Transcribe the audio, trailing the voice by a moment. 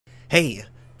Hey,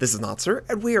 this is Notser,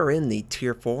 and we are in the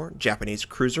Tier 4 Japanese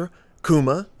cruiser,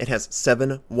 Kuma. It has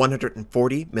 7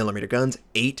 140mm guns,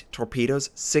 8 torpedoes,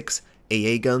 6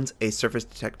 AA guns, a surface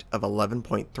detect of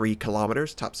 11.3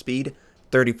 kilometers, top speed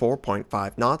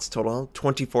 34.5 knots, total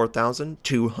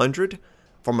 24,200.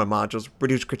 For my modules,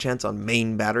 reduce crit chance on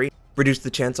main battery, reduce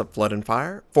the chance of flood and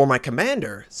fire. For my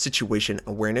commander, situation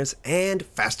awareness, and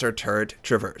faster turret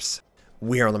traverse.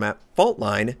 We are on the map Fault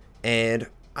Line, and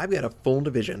I've got a full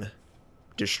division.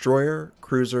 Destroyer,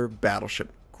 cruiser,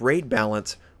 battleship. Great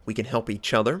balance. We can help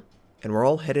each other, and we're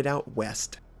all headed out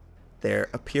west. There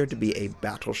appear to be a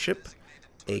battleship,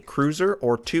 a cruiser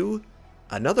or two,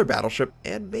 another battleship,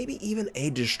 and maybe even a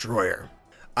destroyer.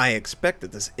 I expect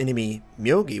that this enemy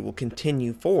Myogi will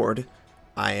continue forward.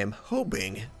 I am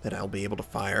hoping that I'll be able to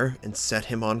fire and set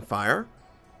him on fire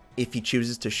if he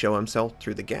chooses to show himself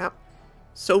through the gap.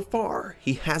 So far,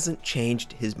 he hasn't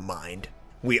changed his mind.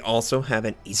 We also have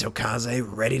an Isokaze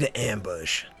ready to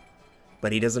ambush,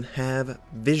 but he doesn't have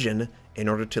vision in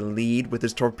order to lead with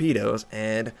his torpedoes,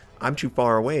 and I'm too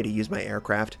far away to use my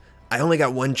aircraft. I only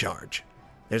got one charge.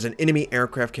 There's an enemy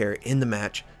aircraft carrier in the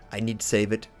match. I need to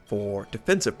save it for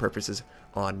defensive purposes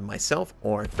on myself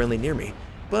or a friendly near me,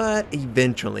 but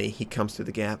eventually he comes through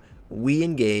the gap. We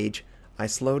engage. I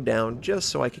slowed down just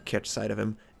so I could catch sight of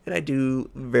him, and I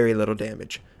do very little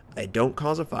damage. I don't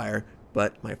cause a fire,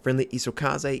 but my friendly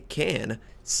Isokaze can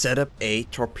set up a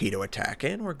torpedo attack,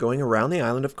 and we're going around the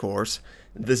island, of course.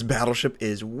 This battleship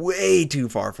is way too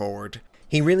far forward.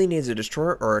 He really needs a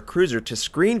destroyer or a cruiser to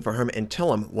screen for him and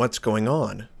tell him what's going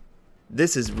on.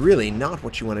 This is really not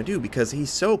what you want to do because he's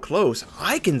so close.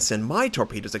 I can send my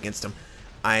torpedoes against him.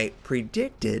 I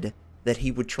predicted that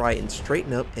he would try and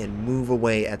straighten up and move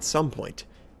away at some point.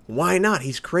 Why not?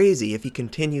 He's crazy if he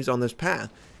continues on this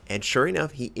path. And sure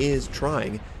enough, he is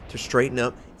trying to straighten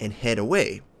up and head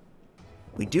away.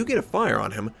 We do get a fire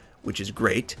on him, which is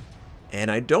great.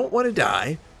 And I don't want to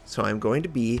die, so I'm going to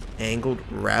be angled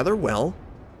rather well.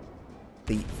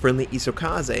 The friendly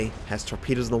Isokaze has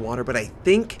torpedoes in the water, but I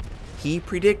think he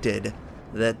predicted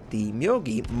that the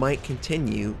Myogi might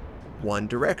continue one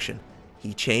direction.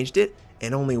 He changed it,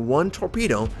 and only one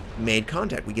torpedo made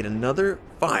contact. We get another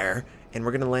fire, and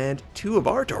we're going to land 2 of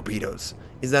our torpedoes.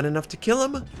 Is that enough to kill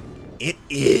him? It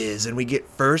is, and we get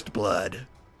first blood.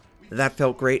 That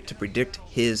felt great to predict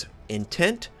his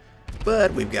intent,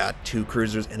 but we've got 2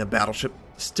 cruisers and a battleship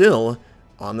still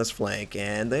on this flank,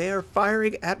 and they are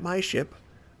firing at my ship.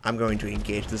 I'm going to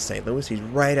engage the St. Louis. He's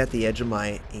right at the edge of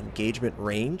my engagement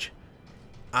range.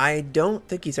 I don't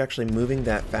think he's actually moving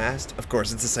that fast. Of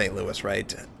course, it's the St. Louis,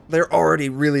 right? They're already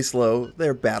really slow.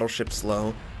 They're battleship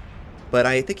slow. But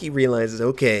I think he realizes,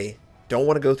 okay, don't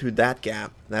want to go through that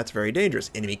gap. That's very dangerous.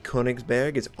 Enemy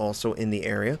Königsberg is also in the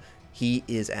area. He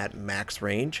is at max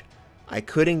range. I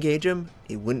could engage him.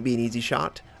 It wouldn't be an easy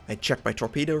shot. I checked my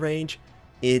torpedo range.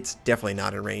 It's definitely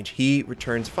not in range. He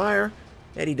returns fire,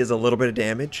 and he does a little bit of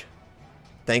damage.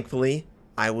 Thankfully,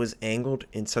 I was angled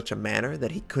in such a manner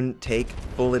that he couldn't take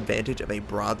full advantage of a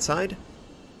broadside.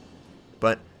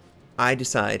 But I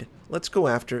decide, let's go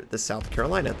after the South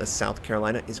Carolina. The South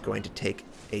Carolina is going to take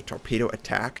a torpedo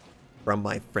attack from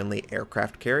my friendly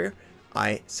aircraft carrier.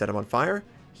 I set him on fire.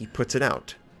 He puts it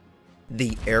out.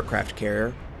 The aircraft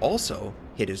carrier also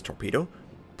hit his torpedo.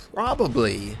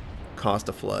 Probably caused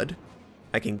a flood.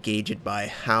 I can gauge it by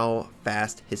how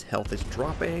fast his health is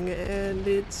dropping, and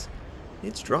it's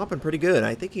dropping pretty good.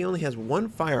 I think he only has 1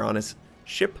 fire on his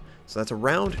ship, so that's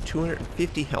around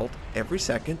 250 health every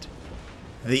second.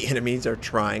 The enemies are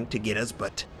trying to get us,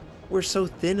 but we're so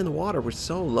thin in the water, we're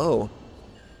so low.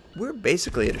 We're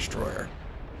basically a destroyer.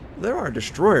 There are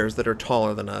destroyers that are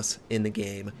taller than us in the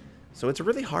game, so it's a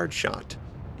really hard shot.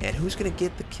 And who's going to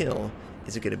get the kill?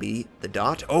 Is it going to be the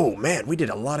Dot? Oh man, we did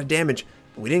a lot of damage,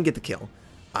 but we didn't get the kill.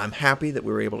 I'm happy that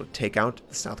we were able to take out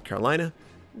the South Carolina.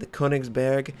 The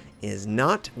Königsberg is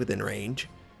not within range,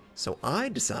 so I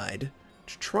decide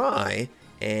to try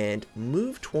and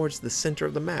move towards the center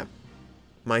of the map.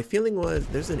 My feeling was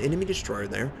there's an enemy destroyer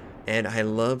there, and I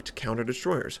loved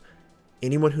counter-destroyers.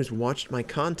 Anyone who's watched my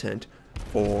content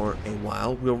for a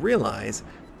while will realize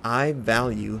I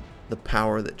value the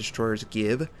power that destroyers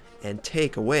give and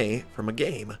take away from a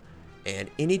game. And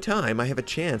anytime I have a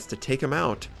chance to take them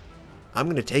out, I'm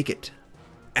going to take it.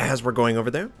 As we're going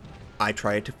over there, I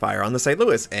tried to fire on the St.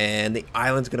 Louis, and the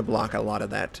island's going to block a lot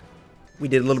of that. We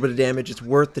did a little bit of damage. It's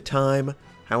worth the time.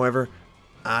 However,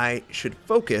 I should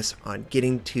focus on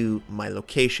getting to my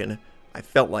location. I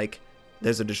felt like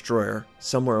there's a destroyer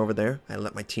somewhere over there. I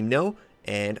let my team know,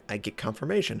 and I get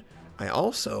confirmation. I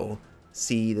also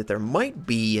see that there might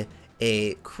be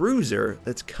a cruiser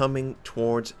that's coming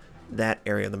towards that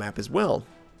area of the map as well.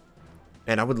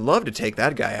 And I would love to take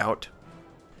that guy out.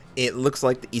 It looks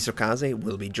like the Isokaze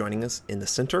will be joining us in the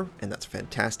center, and that's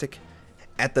fantastic.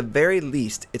 At the very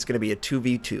least, it's going to be a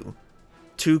 2v2.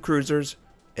 2 cruisers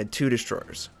and 2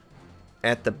 destroyers.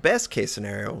 At the best case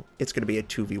scenario, it's going to be a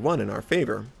 2v1 in our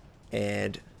favor.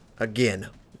 And again,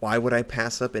 why would I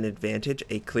pass up an advantage,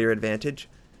 a clear advantage?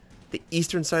 The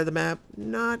eastern side of the map,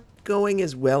 not going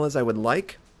as well as I would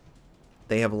like.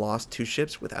 They have lost 2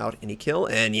 ships without any kill.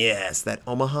 And yes, that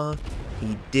Omaha,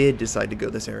 he did decide to go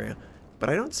this area. But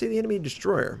I don't see the enemy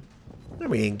destroyer. Then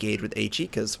we engage with HE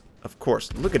because, of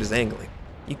course, look at his angling.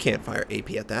 You can't fire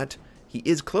AP at that. He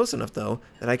is close enough, though,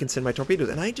 that I can send my torpedoes.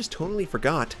 And I just totally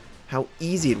forgot how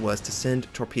easy it was to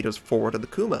send torpedoes forward of the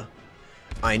Kuma.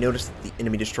 I noticed that the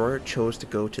enemy destroyer chose to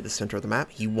go to the center of the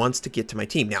map. He wants to get to my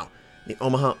team. Now, the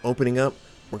Omaha opening up,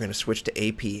 we're going to switch to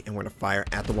AP, and we're going to fire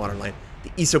at the waterline.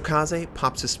 The Isokaze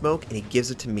pops his smoke, and he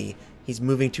gives it to me. He's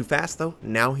moving too fast, though.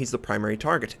 Now he's the primary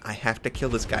target. I have to kill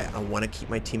this guy. I want to keep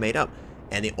my teammate up.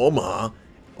 And the Omaha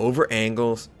over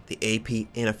angles the AP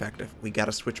ineffective. We got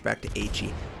to switch back to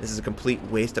HE. This is a complete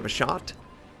waste of a shot,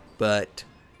 but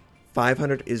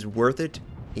 500 is worth it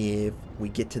if we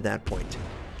get to that point.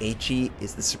 HE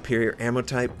is the superior ammo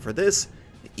type for this.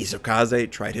 The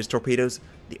Isokaze tried his torpedoes.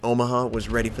 The Omaha was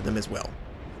ready for them as well.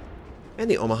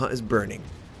 And the Omaha is burning.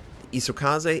 The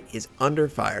Isokaze is under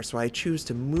fire, so I choose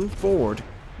to move forward.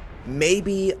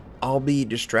 Maybe I'll be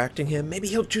distracting him. Maybe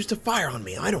he'll choose to fire on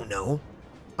me. I don't know.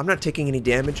 I'm not taking any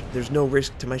damage. There's no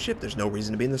risk to my ship. There's no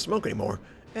reason to be in the smoke anymore.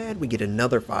 And we get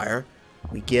another fire.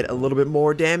 We get a little bit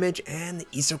more damage, and the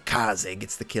Isokaze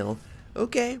gets the kill.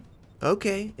 Okay,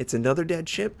 it's another dead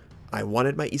ship. I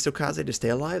wanted my Isokaze to stay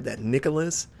alive. That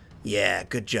Nicholas, yeah,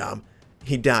 good job.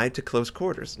 He died to close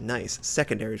quarters. Nice.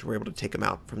 Secondaries were able to take him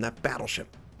out from that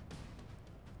battleship.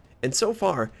 And so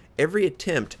far, every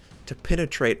attempt to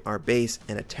penetrate our base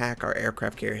and attack our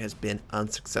aircraft carrier has been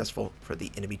unsuccessful for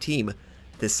the enemy team.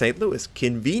 This St. Louis,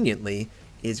 conveniently,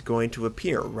 is going to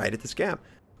appear right at this gap.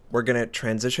 We're going to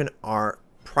transition our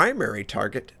primary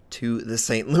target to the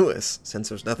St. Louis, since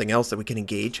there's nothing else that we can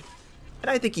engage. And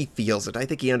I think he feels it. I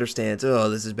think he understands, oh,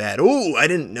 this is bad. Oh, I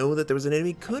didn't know that there was an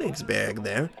enemy Königsberg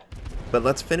there. But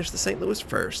let's finish the St. Louis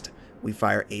first. We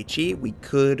fire HE. We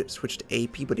could switch to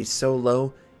AP, but he's so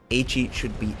low. HE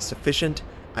should be sufficient.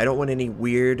 I don't want any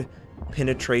weird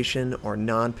penetration or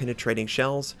non-penetrating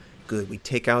shells. Good, we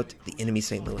take out the enemy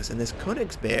St. Louis. And this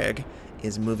Königsberg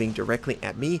is moving directly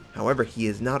at me. However, he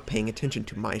is not paying attention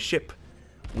to my ship.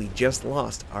 We just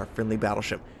lost our friendly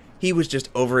battleship. He was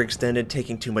just overextended,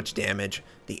 taking too much damage.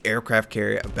 The aircraft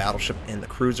carrier, a battleship, and the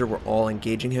cruiser were all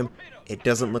engaging him. It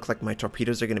doesn't look like my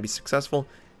torpedoes are going to be successful.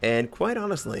 And quite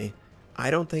honestly, I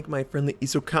don't think my friendly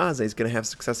Isokaze is going to have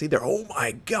success either. Oh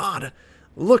my god!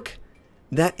 Look!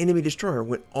 That enemy destroyer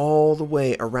went all the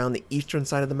way around the eastern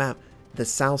side of the map, the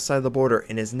south side of the border,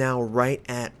 and is now right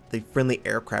at the friendly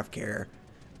aircraft carrier.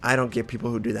 I don't get people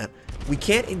who do that. We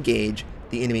can't engage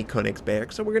the enemy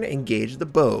Königsberg, so we're going to engage the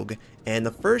Bogue. And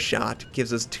the first shot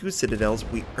gives us 2 citadels.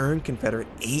 We earn Confederate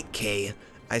 8k.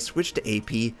 I switched to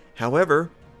AP.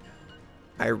 However,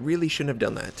 I really shouldn't have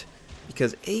done that,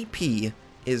 because AP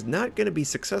is not going to be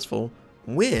successful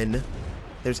when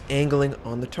there's angling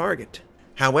on the target.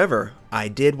 However, I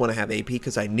did want to have AP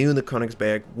because I knew the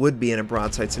Königsberg would be in a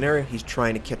broadside scenario. He's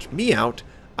trying to catch me out.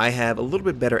 I have a little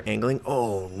bit better angling.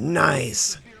 Oh,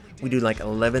 nice. We do like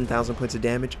 11,000 points of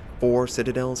damage, 4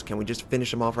 citadels. Can we just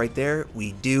finish him off right there?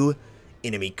 We do.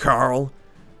 Enemy Carl.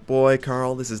 Boy,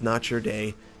 Carl, this is not your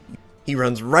day. He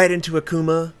runs right into a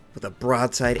Kuma with a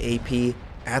broadside AP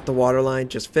at the waterline.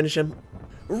 Just finish him.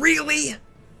 Really?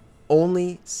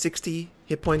 Only 60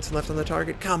 hit points left on the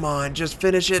target? Come on, just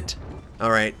finish it.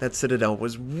 Alright, that citadel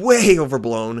was way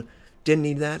overblown. Didn't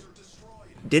need that.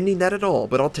 Didn't need that at all,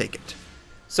 but I'll take it.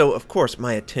 So, of course,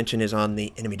 my attention is on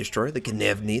the enemy destroyer, the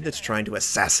Gnevny, that's trying to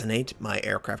assassinate my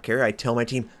aircraft carrier. I tell my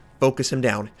team, focus him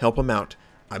down, help him out.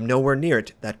 I'm nowhere near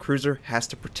it. That cruiser has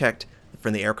to protect the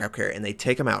friendly aircraft carrier, and they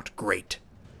take him out. Great.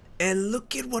 And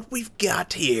look at what we've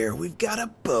got here. We've got a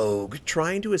Bogue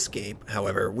trying to escape.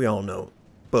 However, we all know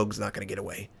Bogue's not going to get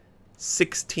away.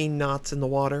 16 knots in the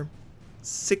water.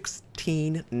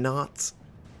 16 knots.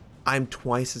 I'm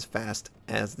twice as fast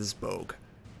as this Bogue.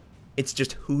 It's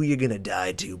just who you're going to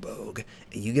die to, Bogue.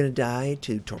 Are you going to die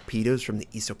to torpedoes from the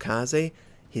Isokaze?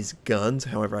 His guns,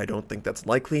 however, I don't think that's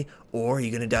likely. Or are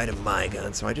you going to die to my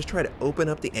guns? So I just try to open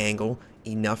up the angle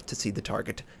enough to see the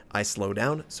target. I slow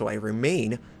down, so I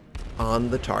remain on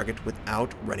the target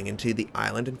without running into the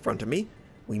island in front of me.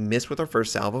 We miss with our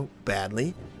first salvo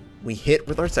badly. We hit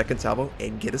with our second salvo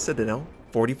and get a citadel,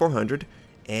 4,400,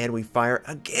 and we fire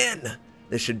again.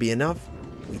 This should be enough.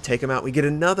 We take him out. We get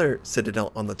another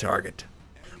Citadel on the target.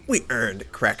 We earned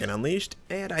Kraken Unleashed,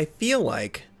 and I feel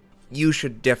like you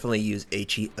should definitely use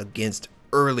HE against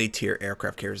early tier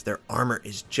aircraft carriers. Their armor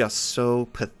is just so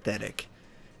pathetic.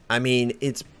 I mean,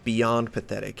 it's beyond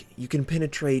pathetic. You can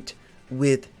penetrate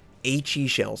with HE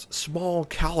shells, small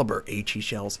caliber HE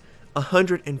shells,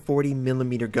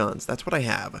 140mm guns. That's what I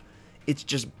have. It's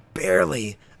just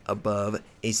barely above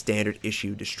a standard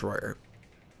issue destroyer.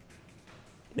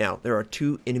 Now, there are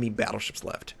 2 enemy battleships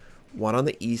left, one on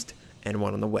the east and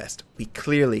one on the west. We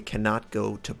clearly cannot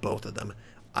go to both of them.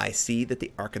 I see that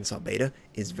the Arkansas beta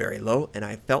is very low, and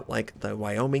I felt like the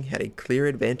Wyoming had a clear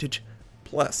advantage.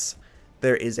 Plus,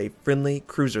 there is a friendly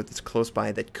cruiser that's close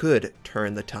by that could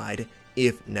turn the tide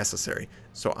if necessary.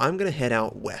 So I'm going to head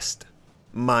out west.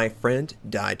 My friend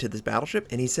died to this battleship,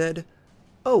 and he said,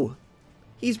 "Oh,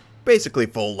 he's basically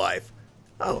full life."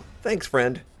 Oh, thanks,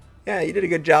 friend. Yeah, you did a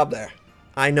good job there.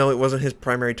 I know it wasn't his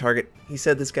primary target. He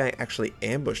said this guy actually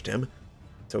ambushed him.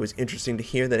 It's always interesting to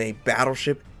hear that a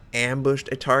battleship ambushed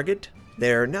a target.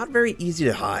 They're not very easy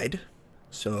to hide.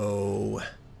 So,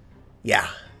 yeah,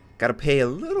 gotta pay a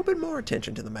little bit more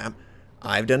attention to the map.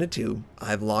 I've done it too.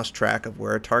 I've lost track of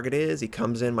where a target is. He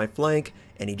comes in my flank,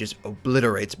 and he just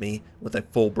obliterates me with a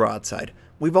full broadside.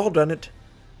 We've all done it.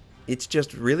 It's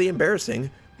just really embarrassing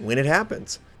when it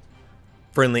happens.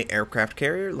 Friendly aircraft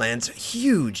carrier lands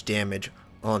huge damage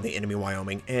on the enemy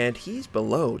Wyoming, and he's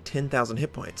below 10,000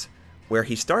 hit points. Where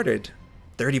he started,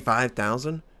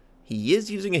 35,000. He is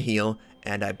using a heal,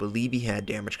 and I believe he had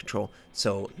damage control,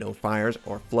 so no fires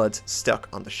or floods stuck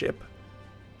on the ship.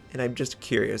 And I'm just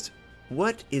curious,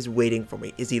 what is waiting for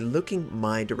me? Is he looking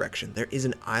my direction? There is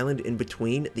an island in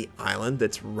between the island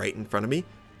that's right in front of me,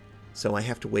 so I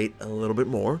have to wait a little bit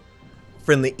more.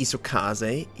 Friendly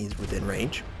Isokaze is within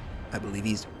range. I believe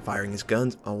he's firing his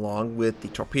guns along with the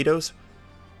torpedoes,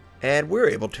 and we're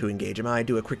able to engage him. I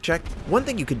do a quick check. One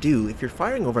thing you could do if you're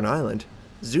firing over an island,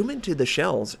 zoom into the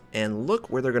shells and look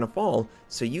where they're going to fall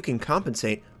so you can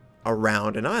compensate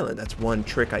around an island. That's one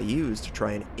trick I use to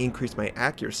try and increase my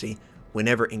accuracy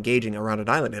whenever engaging around an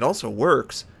island. It also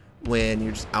works when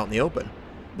you're just out in the open.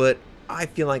 But I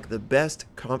feel like the best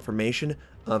confirmation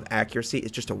of accuracy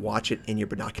is just to watch it in your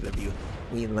binocular view.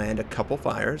 We land a couple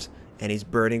fires, and he's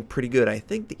burning pretty good. I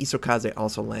think the Isokaze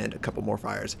also land a couple more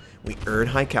fires. We earn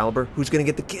high caliber. Who's going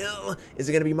to get the kill? Is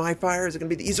it going to be my fire? Is it going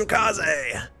to be the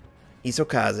Isokaze?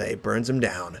 Isokaze burns him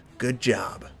down. Good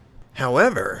job.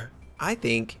 However, I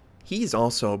think he's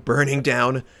also burning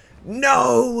down.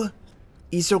 No!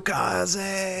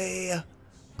 Isokaze!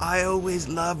 I always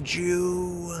loved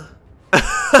you.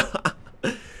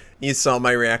 You saw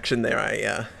my reaction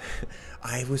there.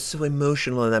 I was so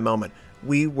emotional in that moment.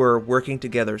 We were working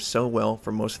together so well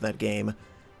for most of that game,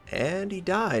 and he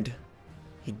died.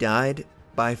 He died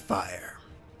by fire.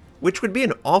 Which would be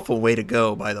an awful way to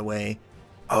go, by the way.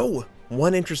 Oh,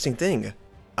 one interesting thing.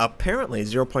 Apparently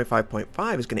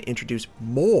 0.5.5 is going to introduce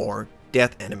more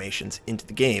death animations into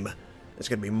the game. There's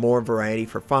going to be more variety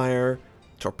for fire,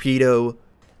 torpedo,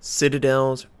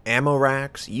 citadels, ammo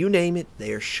racks, you name it.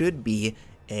 There should be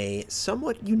a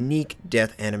somewhat unique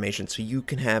death animation so you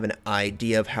can have an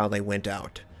idea of how they went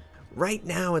out. Right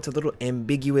now it's a little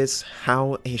ambiguous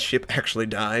how a ship actually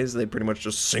dies. They pretty much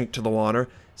just sink to the water.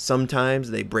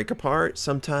 Sometimes they break apart,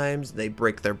 sometimes they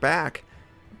break their back.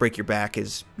 Break your back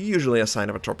is usually a sign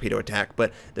of a torpedo attack,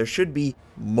 but there should be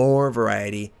more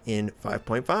variety in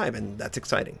 5.5, and that's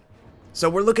exciting. So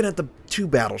we're looking at the 2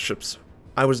 battleships.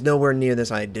 I was nowhere near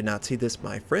this. I did not see this.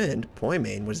 My friend,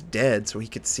 Poimane, was dead, so he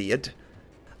could see it.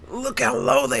 Look how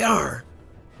low they are!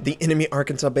 The enemy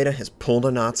Arkansas beta has pulled a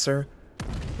Notser.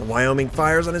 The Wyoming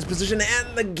fires on his position,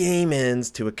 and the game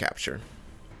ends to a capture.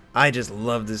 I just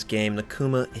love this game. The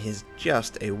Kuma is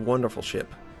just a wonderful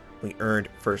ship. We earned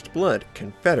First Blood,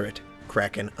 Confederate,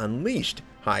 Kraken Unleashed,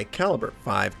 High Caliber,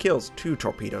 5 kills, 2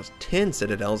 torpedoes, 10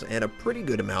 citadels, and a pretty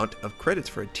good amount of credits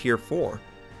for a Tier 4.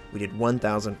 We did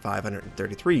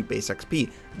 1,533 base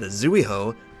XP. The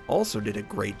Zuiho also did a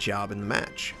great job in the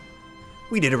match.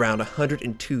 We did around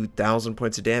 102,000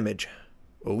 points of damage.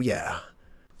 Oh yeah.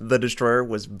 The destroyer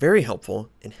was very helpful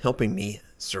in helping me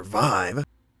survive,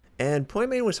 and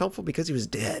Poimane was helpful because he was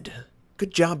dead.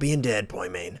 Good job being dead,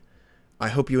 Poimane. I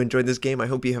hope you enjoyed this game. I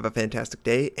hope you have a fantastic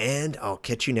day, and I'll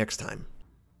catch you next time.